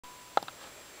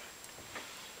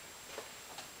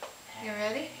You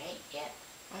ready? Right, yeah.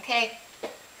 Okay.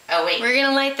 Oh, wait. We're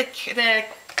gonna light the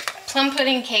plum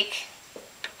pudding cake.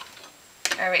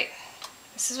 Alright.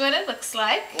 This is what it looks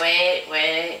like.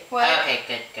 Wait. What? Okay,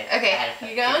 good. Okay,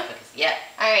 you going? Yep.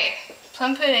 Alright,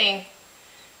 plum pudding.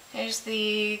 There's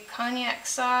the cognac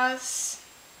sauce.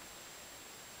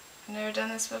 I've never done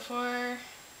this before,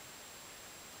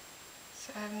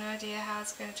 so I have no idea how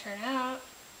it's going to turn out.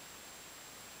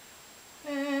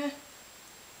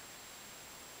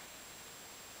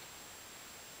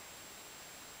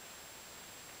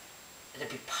 It'll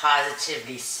be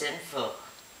positively sinful.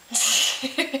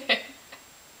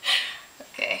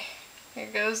 Okay, here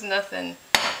goes nothing.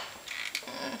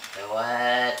 So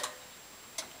what?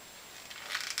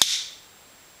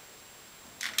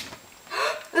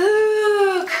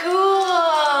 Ooh,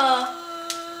 cool!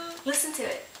 Listen to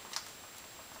it.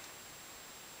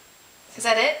 Is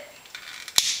that it?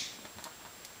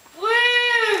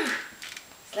 Woo!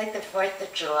 It's like the 4th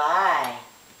of July.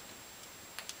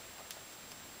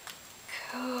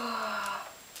 Cool.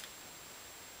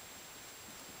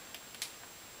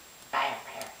 Fire.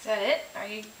 Is that it? Are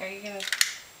you gonna?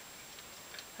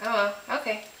 Oh well,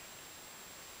 okay.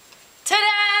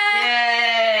 Ta-da!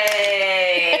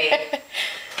 Yay!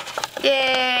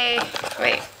 Yay!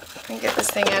 Wait, let me get this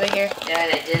thing out of here. Yeah,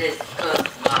 what I did is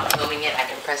while I'm filming it, I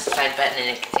can press the side button and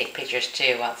it can take pictures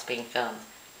too while it's being filmed.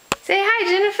 Say hi,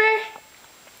 Jennifer.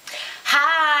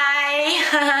 Hi!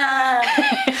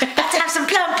 Let's have some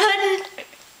plum pudding!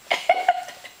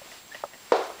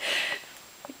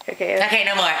 Okay. Okay,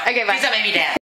 no more. Okay, bye. Please don't make me dance.